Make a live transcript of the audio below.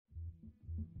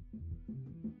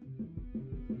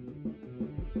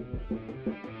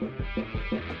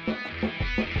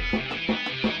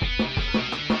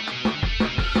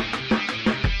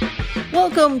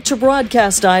Welcome to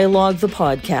Broadcast Dialogue, the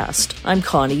podcast. I'm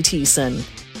Connie Thiessen.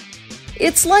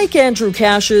 It's like Andrew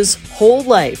Cash's whole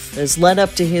life has led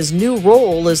up to his new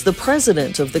role as the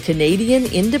president of the Canadian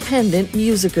Independent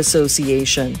Music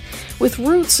Association, with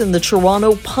roots in the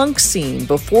Toronto punk scene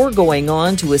before going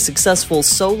on to a successful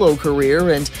solo career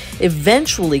and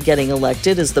eventually getting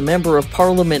elected as the Member of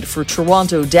Parliament for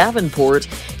Toronto Davenport.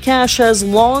 Cash has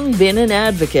long been an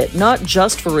advocate not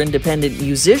just for independent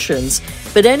musicians,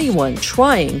 but anyone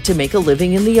trying to make a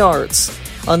living in the arts.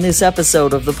 On this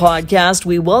episode of the podcast,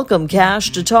 we welcome Cash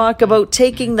to talk about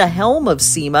taking the helm of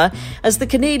CIMA as the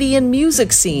Canadian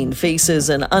music scene faces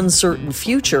an uncertain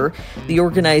future, the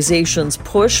organization's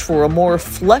push for a more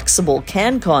flexible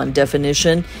CanCon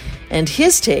definition, and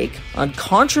his take on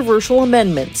controversial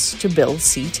amendments to Bill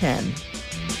C-10.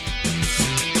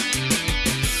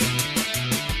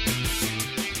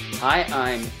 Hi,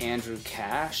 I'm Andrew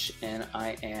Cash, and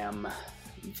I am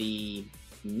the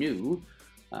new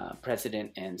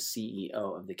President and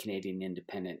CEO of the Canadian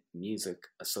Independent Music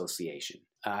Association.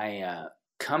 I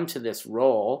come to this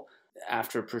role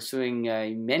after pursuing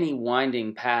many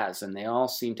winding paths, and they all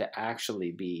seem to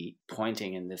actually be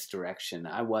pointing in this direction.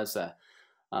 I was a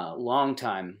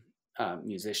longtime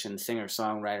musician,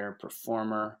 singer-songwriter,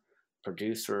 performer,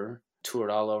 producer, toured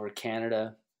all over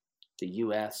Canada, the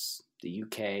US, the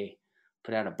UK,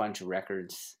 put out a bunch of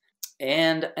records.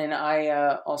 And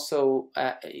I also,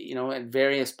 at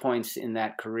various points in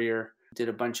that career, did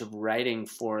a bunch of writing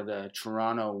for the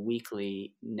Toronto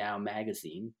Weekly Now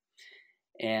magazine.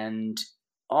 And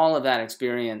all of that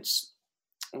experience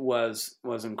was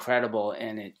incredible,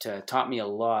 and it taught me a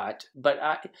lot. But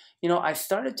I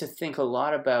started to think a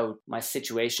lot about my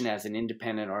situation as an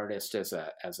independent artist, as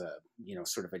a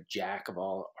sort of a jack of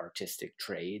all artistic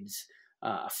trades,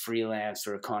 a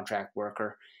freelancer, a contract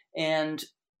worker, and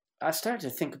I started to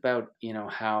think about,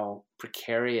 how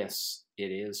precarious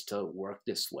it is to work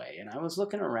this way. And I was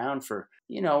looking around for,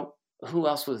 who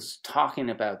else was talking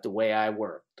about the way I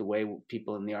work, the way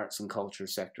people in the arts and culture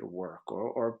sector work,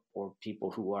 or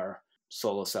people who are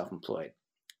solo self-employed.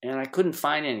 And I couldn't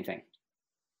find anything.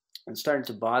 It started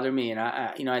to bother me. And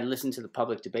I listened to the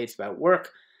public debates about work,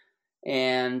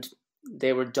 and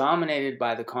they were dominated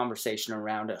by the conversation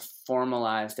around a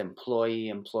formalized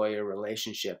employee-employer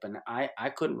relationship, and I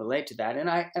couldn't relate to that.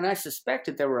 And I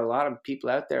suspected there were a lot of people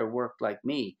out there who worked like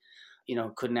me,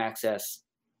 couldn't access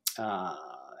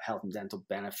health and dental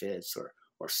benefits, or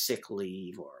sick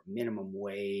leave, or minimum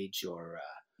wage, or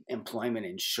employment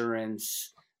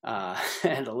insurance,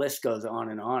 and the list goes on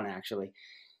and on. Actually,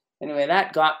 anyway,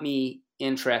 that got me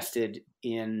interested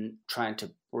in trying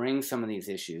to bring some of these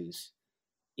issues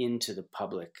into the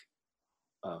public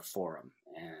forum,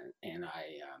 and I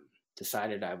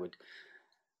decided I would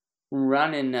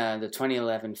run in the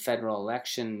 2011 federal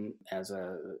election as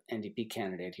a NDP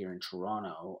candidate here in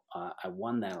Toronto. I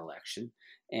won that election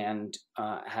and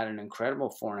had an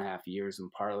incredible 4.5 years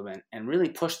in Parliament, and really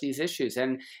pushed these issues.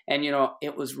 And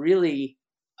it was really,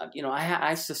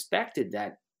 I suspected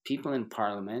that people in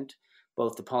Parliament,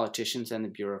 both the politicians and the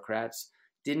bureaucrats,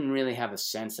 didn't really have a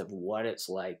sense of what it's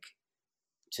like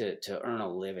to earn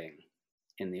a living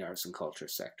in the arts and culture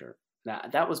sector.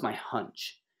 That was my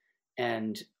hunch.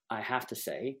 And I have to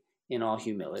say, in all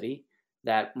humility,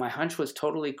 that my hunch was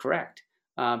totally correct.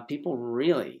 People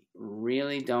really,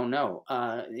 really don't know.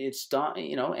 And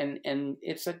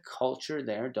it's a culture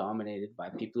there dominated by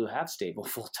people who have stable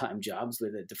full-time jobs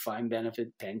with a defined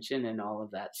benefit pension and all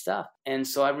of that stuff. And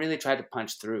so I really tried to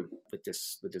punch through with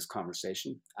this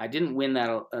conversation. I didn't win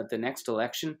that the next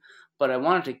election, but I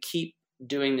wanted to keep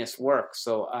doing this work.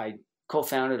 So I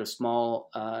co-founded a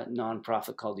small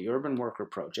nonprofit called the Urban Worker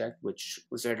Project, which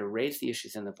was there to raise the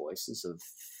issues and the voices of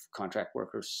contract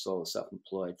workers, solo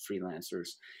self-employed, freelancers,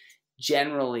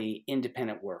 generally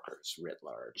independent workers writ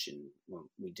large. And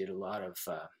we did a lot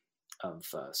of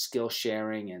skill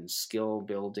sharing and skill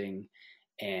building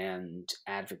and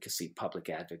advocacy, public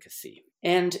advocacy.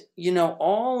 And,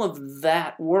 all of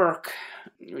that work,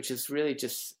 which is really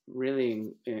just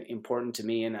really important to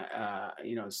me, and,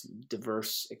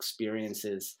 diverse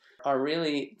experiences, are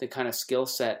really the kind of skill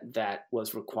set that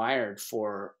was required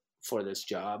for this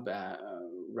job,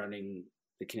 running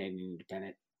the Canadian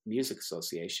Independent Music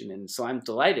Association. And so I'm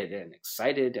delighted and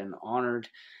excited and honored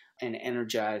and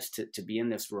energized to be in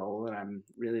this role. And I'm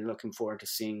really looking forward to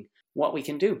seeing what we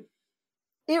can do.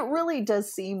 It really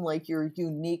does seem like you're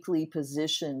uniquely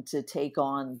positioned to take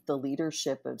on the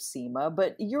leadership of CIMA,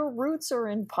 but your roots are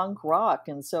in punk rock.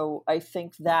 And so I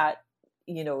think that,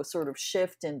 sort of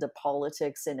shift into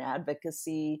politics and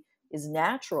advocacy is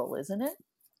natural, isn't it?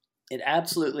 It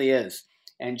absolutely is.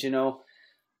 And,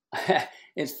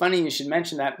 It's funny you should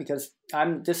mention that because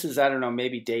this is, I don't know,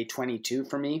 maybe day 22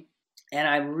 for me. And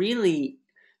I really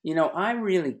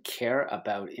care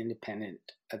about the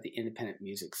independent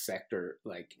music sector.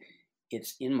 Like,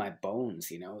 it's in my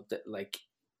bones,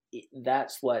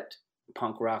 that's what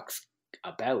punk rock's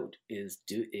about, is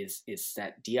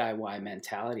that DIY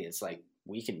mentality. It's like,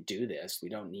 we can do this. We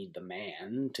don't need the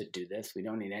man to do this. We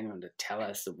don't need anyone to tell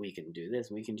us that we can do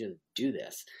this. We can just do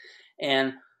this.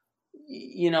 And,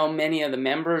 many of the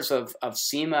members of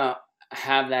CIMA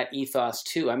have that ethos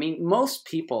too. I mean, most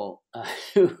people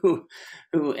who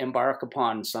embark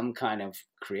upon some kind of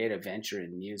creative venture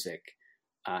in music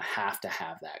have to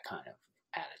have that kind of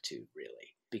attitude,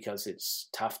 really, because it's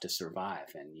tough to survive,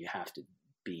 and you have to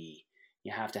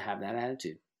have that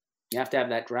attitude. You have to have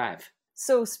that drive.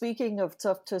 So speaking of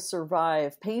tough to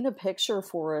survive, paint a picture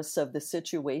for us of the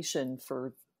situation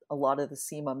for a lot of the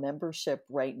CIMA membership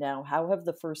right now. How have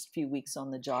the first few weeks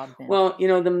on the job been? Well,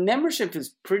 the membership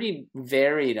is pretty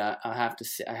varied. I have to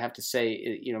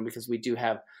say, because we do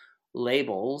have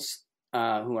labels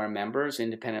who are members,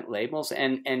 independent labels,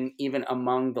 and even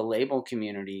among the label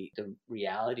community, the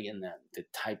reality and the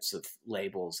types of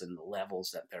labels and the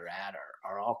levels that they're at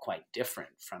are all quite different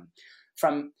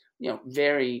from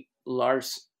very large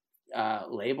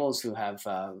labels who have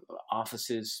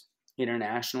offices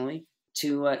internationally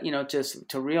to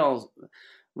real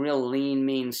lean,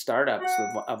 mean startups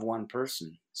of one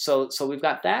person. So we've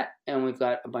got that, and we've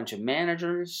got a bunch of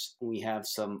managers. We have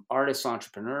some artists,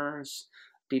 entrepreneurs,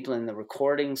 people in the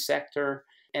recording sector.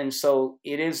 And so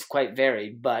it is quite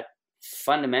varied, but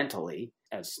fundamentally,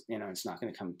 as it's not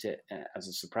going to come as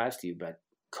a surprise to you, but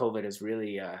COVID has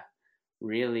really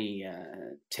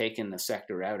taken the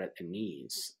sector out at the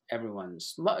knees.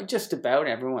 Just about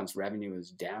everyone's revenue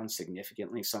is down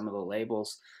significantly. Some of the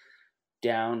labels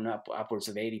down upwards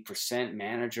of 80%.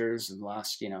 Managers have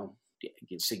lost, a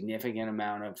significant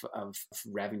amount of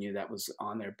revenue that was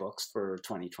on their books for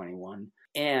 2021.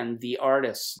 And the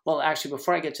artists, well, actually,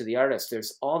 before I get to the artists,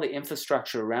 there's all the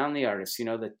infrastructure around the artists,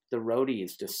 the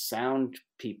roadies, the sound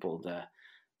people, the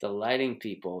lighting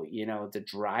people, the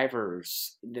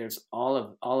drivers. There's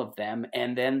all of them,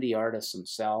 and then the artists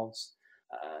themselves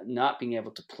not being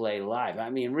able to play live.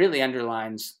 I mean, really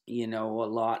underlines, a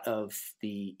lot of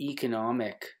the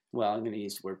economic, well, I'm going to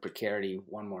use the word precarity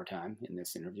one more time in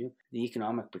this interview, the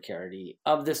economic precarity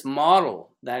of this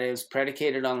model that is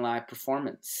predicated on live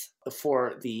performance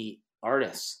for the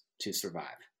artists to survive.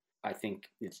 I think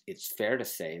it's fair to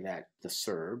say that the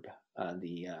CERB,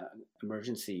 the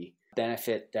emergency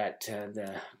benefit that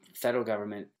the federal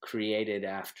government created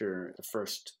after the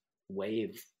first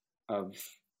wave of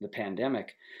the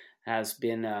pandemic, has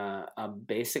been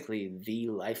basically the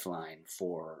lifeline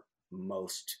for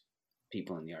most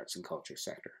people in the arts and culture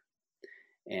sector.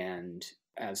 And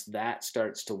as that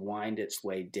starts to wind its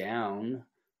way down,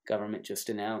 government just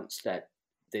announced that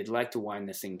they'd like to wind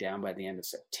this thing down by the end of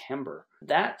September.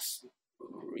 That's,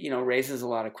 raises a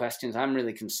lot of questions. I'm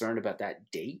really concerned about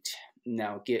that date.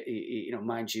 Now,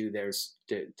 mind you, there's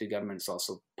the government's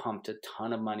also pumped a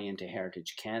ton of money into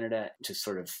Heritage Canada to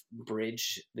sort of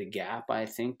bridge the gap, I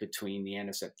think, between the end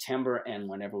of September and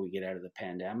whenever we get out of the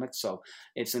pandemic. So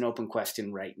it's an open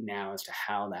question right now as to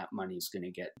how that money is going to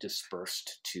get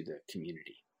dispersed to the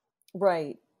community.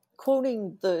 Right.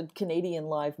 Quoting the Canadian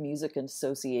Live Music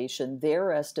Association,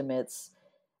 their estimates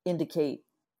indicate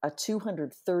a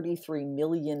 $233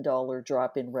 million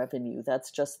drop in revenue. That's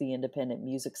just the independent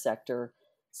music sector.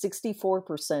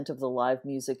 64% of the live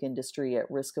music industry at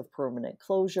risk of permanent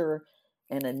closure,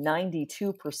 and a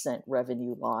 92%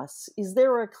 revenue loss. Is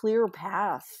there a clear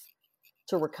path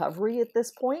to recovery at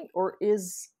this point, or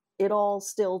is it all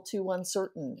still too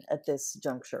uncertain at this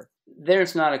juncture?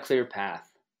 There's not a clear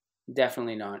path.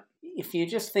 Definitely not. If you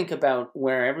just think about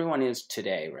where everyone is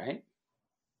today, right?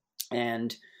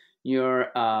 And you're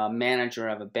a manager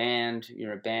of a band,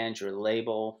 you're a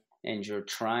label, and you're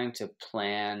trying to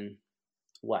plan,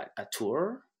 a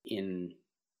tour in,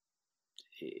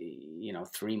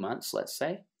 3 months, let's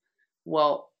say.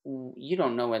 Well, you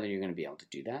don't know whether you're going to be able to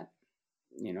do that.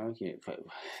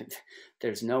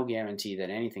 There's no guarantee that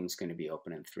anything's going to be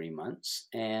open in 3 months.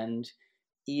 And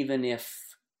even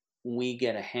if we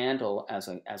get a handle as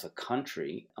a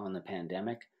country on the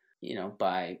pandemic,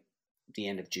 by the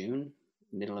end of June,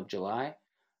 middle of July,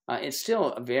 it's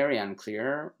still very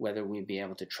unclear whether we'd be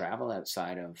able to travel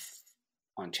outside of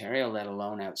Ontario, let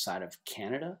alone outside of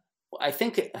Canada. I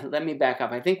think, let me back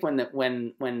up. I think when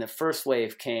the first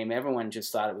wave came, everyone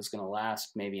just thought it was going to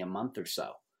last maybe a month or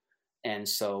so. And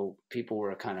so people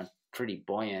were kind of pretty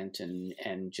buoyant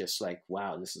and just like,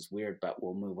 wow, this is weird, but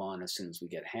we'll move on as soon as we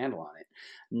get a handle on it.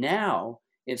 Now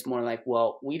It's more like,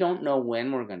 well, we don't know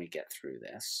when we're going to get through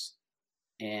this.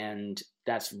 And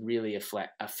that's really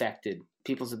affected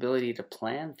people's ability to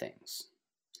plan things.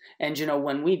 And,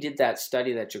 when we did that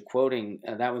study that you're quoting,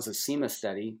 that was a CIMA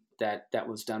study that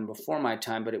was done before my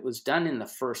time, but it was done in the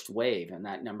first wave, and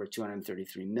that number,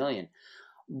 233 million.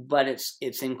 But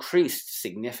it's increased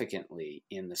significantly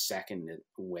in the second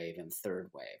wave and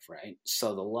third wave, right?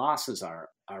 So the losses are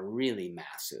really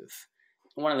massive.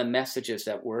 One of the messages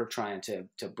that we're trying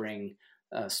to bring,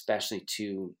 especially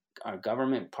to our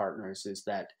government partners, is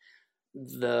that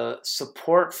the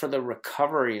support for the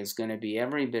recovery is going to be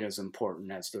every bit as important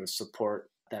as the support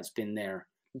that's been there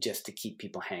just to keep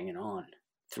people hanging on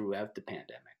throughout the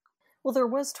pandemic. Well, there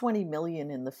was 20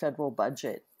 million in the federal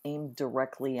budget aimed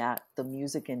directly at the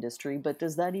music industry, but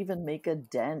does that even make a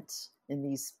dent in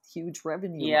these huge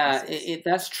revenue losses? Yeah,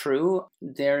 that's true.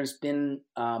 There's been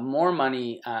more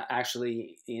money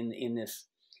actually in this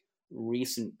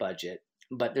recent budget,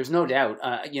 but there's no doubt.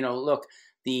 Look,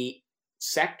 the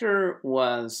sector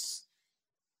was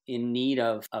in need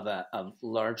of a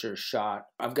larger shot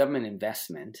of government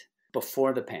investment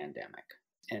before the pandemic,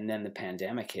 and then the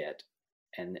pandemic hit,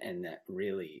 and that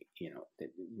really,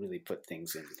 it really put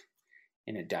things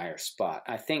in a dire spot.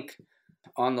 I think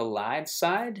on the live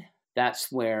side,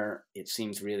 that's where it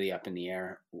seems really up in the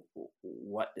air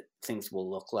what things will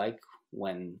look like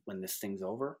when this thing's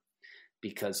over,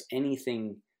 because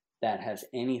anything that has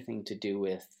anything to do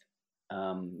with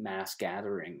mass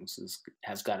gatherings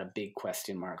has got a big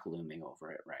question mark looming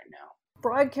over it right now.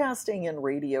 Broadcasting and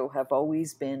radio have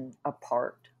always been a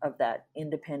part of that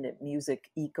independent music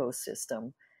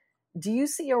ecosystem. Do you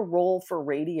see a role for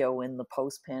radio in the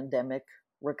post-pandemic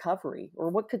recovery, or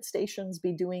what could stations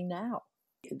be doing now?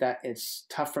 That it's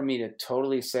tough for me to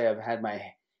totally say. I've had my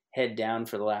head down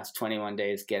for the last 21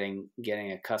 days getting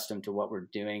accustomed to what we're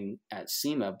doing at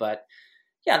CIMA, but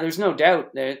yeah, there's no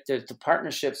doubt that the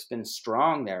partnership's been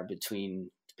strong there between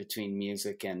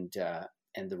music and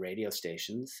the radio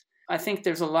stations. I think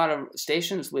there's a lot of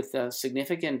stations with a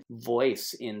significant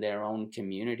voice in their own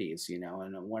communities, and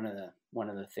one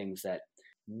of the things that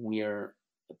we're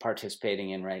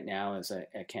participating in right now is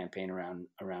a campaign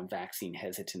around vaccine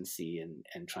hesitancy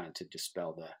and trying to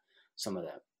dispel some of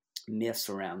the myths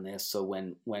around this. So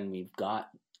when we've got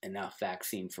enough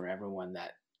vaccine for everyone,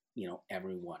 that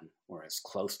everyone, or as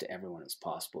close to everyone as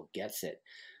possible, gets it.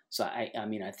 So I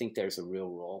think there's a real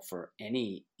role for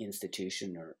any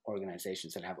institution or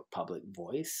organizations that have a public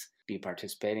voice be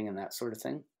participating in that sort of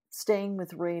thing. Staying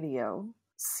with radio,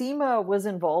 CIMA was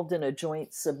involved in a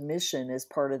joint submission as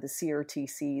part of the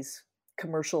CRTC's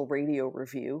commercial radio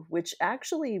review, which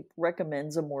actually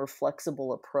recommends a more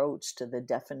flexible approach to the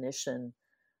definition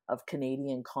of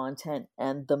Canadian content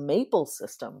and the MAPLE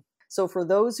system. So for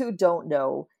those who don't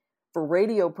know, for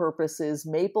radio purposes,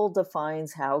 MAPLE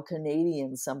defines how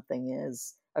Canadian something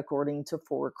is according to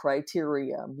 4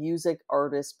 criteria: music,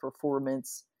 artist,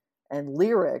 performance, and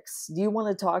lyrics. Do you want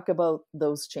to talk about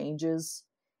those changes,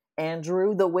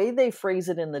 Andrew? The way they phrase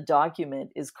it in the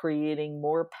document is creating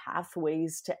more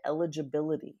pathways to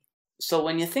eligibility. So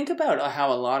when you think about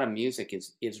how a lot of music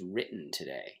is written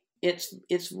today,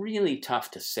 it's really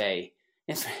tough to say.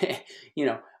 It's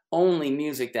only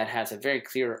music that has a very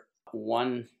clear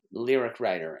one lyric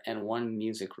writer and one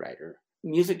music writer.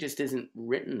 Music just isn't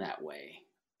written that way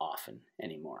often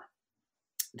anymore.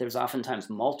 There's oftentimes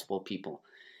multiple people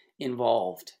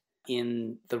involved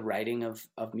in the writing of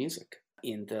music,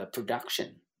 in the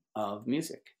production of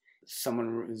music.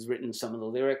 Someone who's written some of the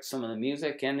lyrics, some of the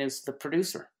music, and is the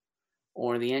producer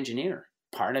or the engineer.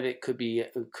 Part of it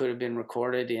could have been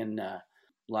recorded in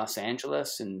Los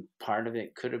Angeles, and part of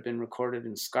it could have been recorded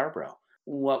in Scarborough.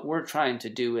 What we're trying to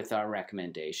do with our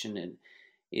recommendation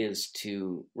is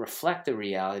to reflect the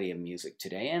reality of music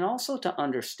today, and also to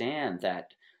understand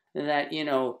that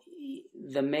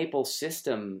the MAPLE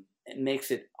system makes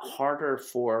it harder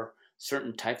for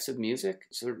certain types of music,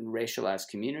 certain racialized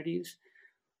communities,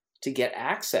 to get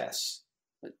access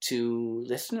to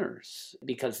listeners,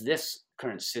 because this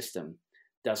current system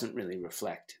doesn't really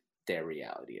reflect their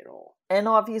reality at all. And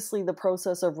obviously the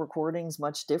process of recording is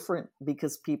much different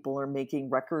because people are making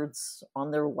records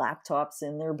on their laptops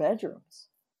in their bedrooms.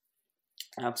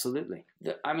 Absolutely.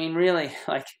 Really,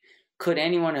 could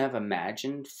anyone have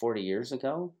imagined 40 years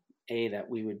ago, that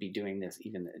we would be doing this,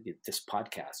 even this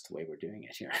podcast, the way we're doing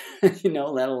it here,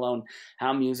 let alone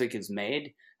how music is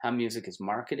made, how music is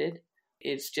marketed.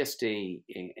 It's just an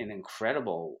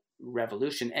incredible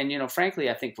revolution. And, frankly,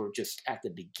 I think we're just at the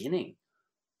beginning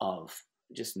of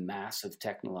just massive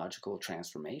technological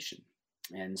transformation.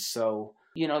 And so,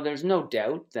 there's no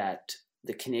doubt that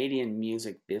the Canadian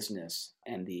music business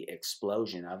and the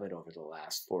explosion of it over the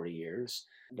last 40 years,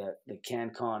 the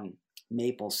CanCon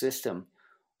Maple system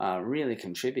really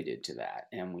contributed to that,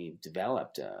 and we've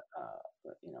developed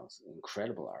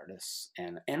incredible artists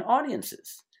and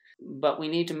audiences. But we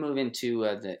need to move into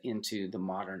the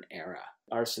modern era.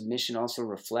 Our submission also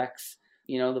reflects,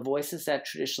 the voices that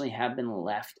traditionally have been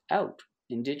left out: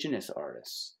 Indigenous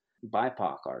artists,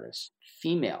 BIPOC artists,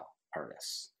 female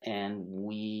artists, and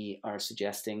we are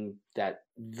suggesting that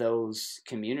those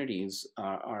communities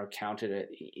are counted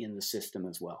in the system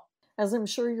as well. As I'm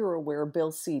sure you're aware,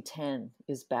 Bill C-10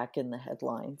 is back in the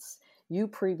headlines. You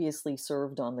previously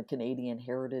served on the Canadian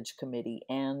Heritage Committee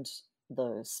and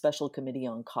the Special Committee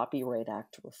on Copyright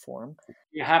Act Reform.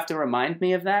 You have to remind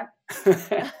me of that.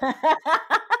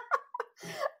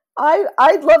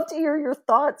 I'd love to hear your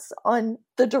thoughts on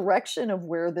the direction of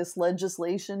where this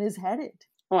legislation is headed.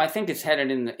 Oh, I think it's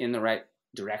headed in the right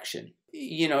direction.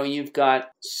 You've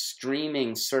got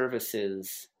streaming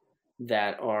services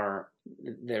that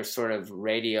they're sort of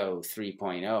radio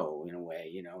 3.0 in a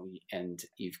way, and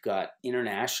you've got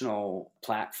international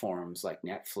platforms like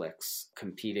Netflix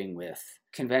competing with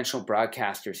conventional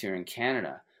broadcasters here in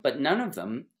Canada, but none of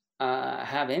them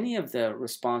have any of the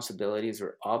responsibilities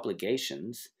or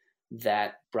obligations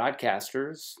that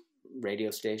broadcasters,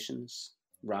 radio stations,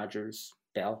 Rogers,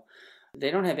 Bell, they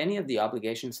don't have any of the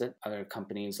obligations that other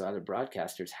companies or other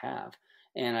broadcasters have.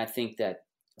 And I think that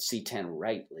C-10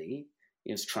 rightly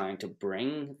is trying to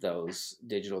bring those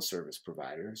digital service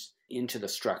providers into the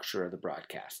structure of the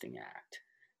Broadcasting Act.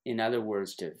 In other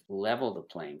words, to level the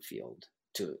playing field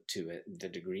to the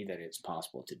degree that it's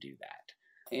possible to do that.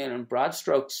 And in broad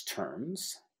strokes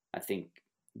terms, I think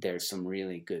there's some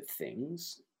really good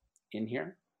things in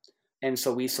here. And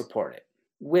so we support it.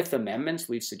 With amendments,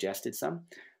 we've suggested some.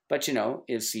 But,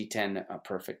 is C-10 a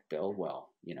perfect bill? Well,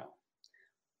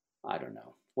 I don't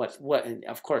know. What?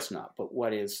 Of course not. But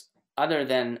what is, other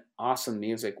than awesome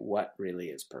music, what really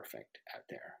is perfect out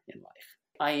there in life?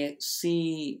 I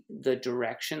see the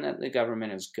direction that the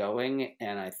government is going,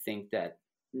 and I think that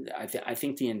I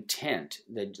think the intent,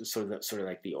 the sort of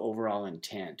like the overall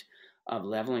intent of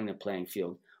leveling the playing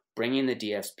field, bringing the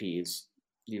DSPs,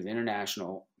 these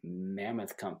international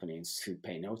mammoth companies who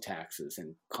pay no taxes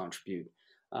and contribute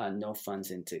no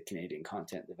funds into Canadian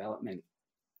content development,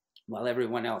 while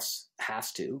everyone else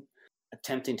has to,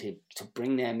 attempting to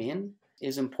bring them in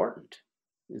is important.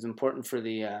 Is important for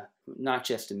the not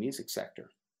just the music sector,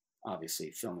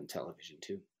 obviously film and television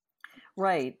too.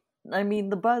 Right. I mean,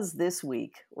 the buzz this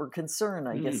week, or concern,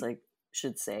 I guess I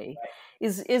should say,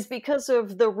 is because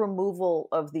of the removal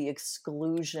of the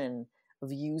exclusion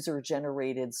of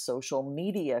user-generated social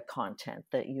media content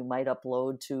that you might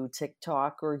upload to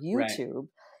TikTok or YouTube. Right.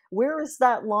 Where is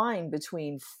that line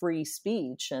between free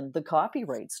speech and the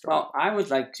copyright strike? Well, I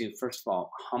would like to, first of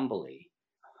all, humbly,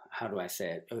 how do I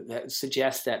say it,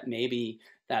 suggest that maybe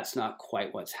that's not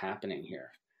quite what's happening here.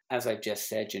 As I've just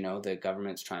said, the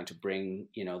government's trying to bring,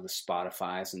 the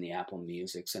Spotifys and the Apple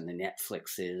Musics and the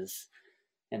Netflixes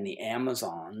and the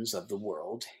Amazons of the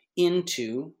world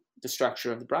into the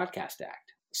structure of the Broadcast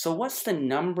Act. So what's the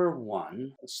number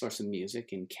one source of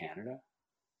music in Canada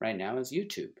right now is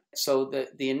YouTube. So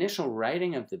the initial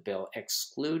writing of the bill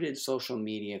excluded social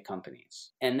media companies.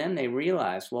 And then they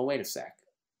realized, well, wait a sec.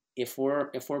 If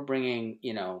we're bringing,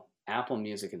 Apple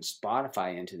Music and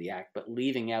Spotify into the act, but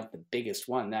leaving out the biggest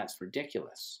one, that's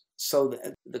ridiculous. So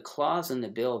the clause in the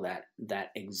bill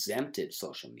that exempted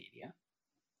social media,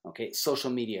 social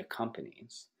media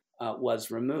companies,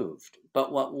 was removed.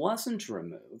 But what wasn't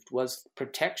removed was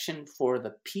protection for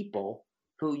the people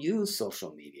who use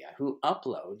social media, who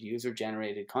upload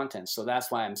user-generated content. So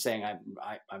that's why I'm saying I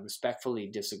respectfully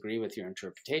disagree with your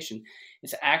interpretation.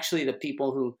 It's actually the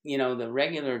people who, the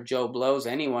regular Joe Blows,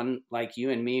 anyone like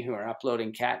you and me who are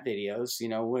uploading cat videos,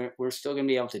 we're still going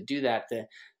to be able to do that. The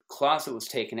clause that was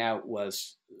taken out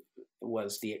was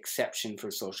the exception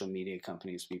for social media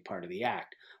companies to be part of the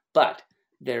act. But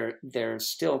there's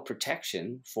still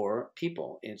protection for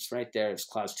people. It's right there. It's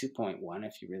clause 2.1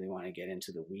 if you really want to get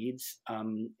into the weeds.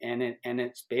 And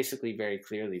it's basically very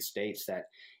clearly states that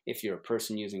if you're a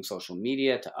person using social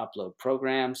media to upload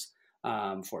programs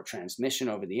for transmission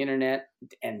over the internet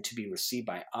and to be received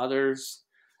by other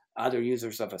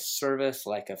users of a service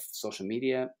like a social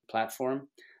media platform,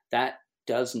 that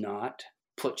does not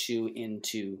put you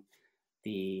into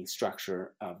the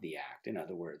structure of the act. In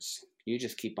other words, you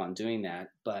just keep on doing that,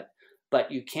 but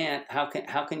you can't. How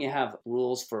can you have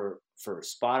rules for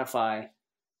Spotify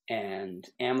and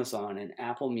Amazon and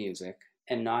Apple Music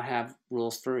and not have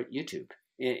rules for YouTube?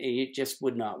 It just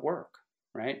would not work,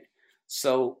 right?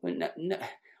 So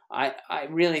I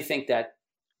really think that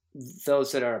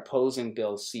those that are opposing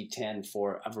Bill C-10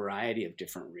 for a variety of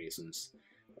different reasons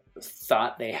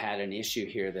thought they had an issue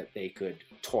here that they could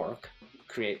torque,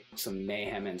 create some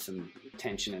mayhem and some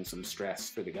tension and some stress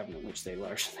for the government, which they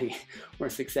largely were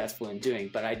successful in doing.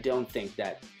 But I don't think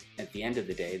that at the end of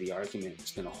the day, the argument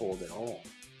is going to hold at all.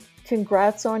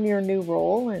 Congrats on your new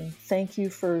role, and thank you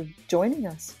for joining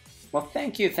us. Well,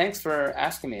 thank you. Thanks for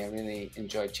asking me. I really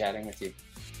enjoyed chatting with you.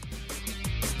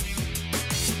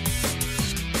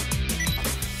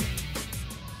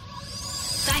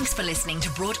 Thanks for listening to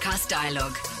Broadcast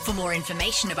Dialogue. For more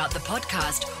information about the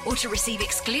podcast or to receive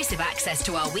exclusive access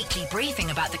to our weekly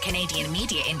briefing about the Canadian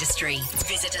media industry,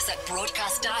 visit us at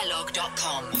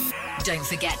broadcastdialogue.com. Don't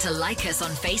forget to like us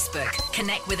on Facebook,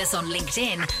 connect with us on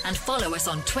LinkedIn, and follow us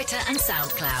on Twitter and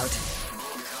SoundCloud.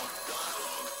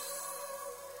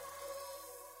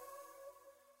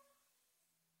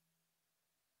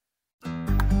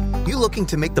 You looking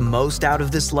to make the most out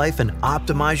of this life and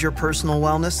optimize your personal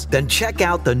wellness? Then check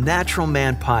out the Natural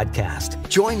Man Podcast.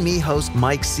 Join me, host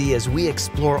Mike C., as we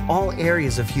explore all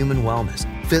areas of human wellness,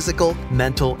 physical,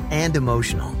 mental, and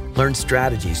emotional. Learn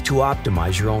strategies to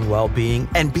optimize your own well-being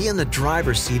and be in the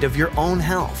driver's seat of your own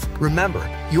health. Remember,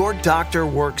 your doctor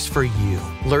works for you.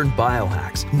 Learn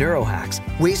biohacks, neurohacks,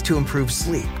 ways to improve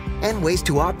sleep, and ways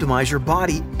to optimize your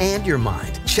body and your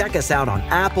mind. Check us out on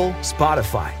Apple,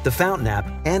 Spotify, the Fountain app,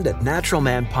 and at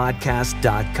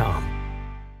naturalmanpodcast.com.